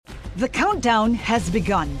The countdown has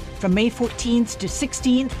begun. From May 14th to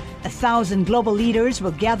 16th, 1,000 global leaders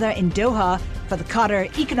will gather in Doha for the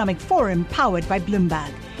Qatar Economic Forum powered by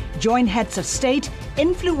Bloomberg. Join heads of state,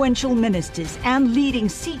 influential ministers, and leading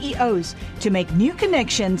CEOs to make new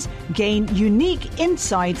connections, gain unique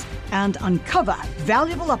insights, and uncover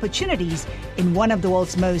valuable opportunities in one of the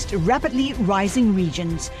world's most rapidly rising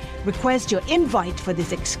regions. Request your invite for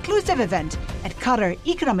this exclusive event at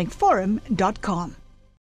QatarEconomicForum.com.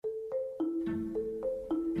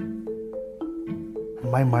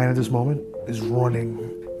 My mind at this moment is running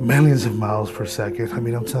millions of miles per second. I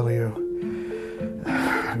mean, I'm telling you.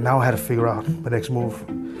 Now I had to figure out my next move.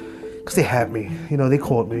 Because they had me. You know, they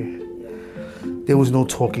caught me. There was no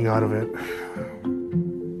talking out of it.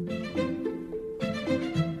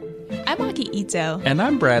 I'm Aki Ito. And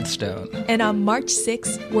I'm Brad Stone. And on March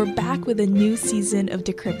 6th, we're back with a new season of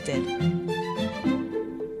Decrypted.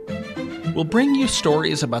 We'll bring you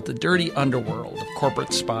stories about the dirty underworld of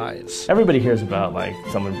corporate spies. Everybody hears about, like,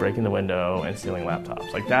 someone breaking the window and stealing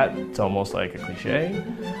laptops. Like, that's almost like a cliche.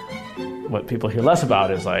 What people hear less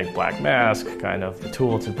about is like Black Mask, kind of the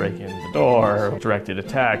tool to break in the door, directed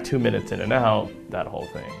attack, 2 minutes in and out, that whole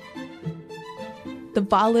thing. The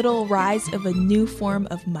volatile rise of a new form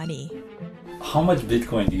of money. How much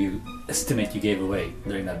Bitcoin do you estimate you gave away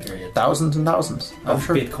during that period? Thousands and thousands. Of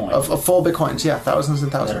Bitcoin? Of full Bitcoins, yeah, thousands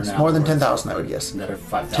and thousands. More than 10,000, I would guess. That are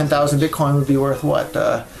 5,000. 10,000 Bitcoin would be worth what?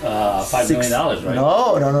 $5 million, right?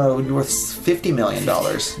 No, it would be worth $50 million,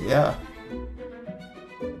 yeah.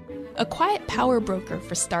 A quiet power broker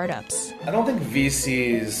for startups. I don't think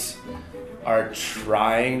VCs are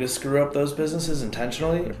trying to screw up those businesses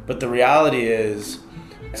intentionally, but the reality is,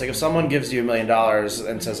 it's like if someone gives you $1 million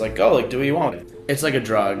and says like, go, like, do what you want. It's like a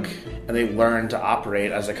drug, and they learn to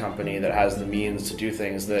operate as a company that has the means to do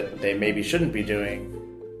things that they maybe shouldn't be doing.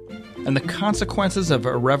 And the consequences of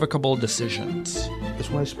irrevocable decisions. That's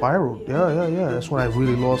when I spiraled. Yeah. That's when I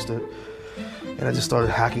really lost it. And I just started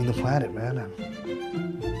hacking the planet, man.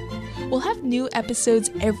 We'll have new episodes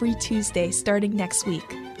every Tuesday starting next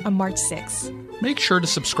week on March 6th. Make sure to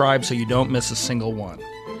subscribe so you don't miss a single one.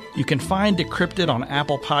 You can find Decrypted on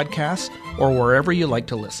Apple Podcasts or wherever you like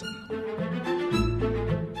to listen.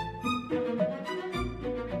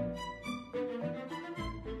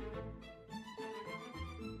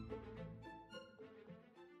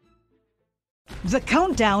 The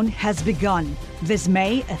countdown has begun. This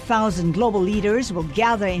May, 1,000 global leaders will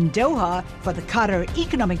gather in Doha for the Qatar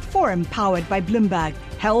Economic Forum powered by Bloomberg,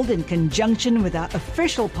 held in conjunction with our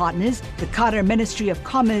official partners, the Qatar Ministry of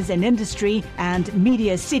Commerce and Industry and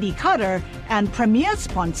Media City Qatar, and premier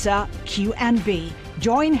sponsor Q&B.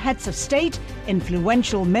 Join heads of state,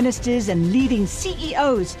 influential ministers, and leading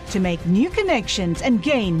CEOs to make new connections and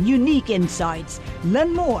gain unique insights.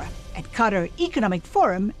 Learn more at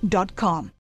QatarEconomicForum.com.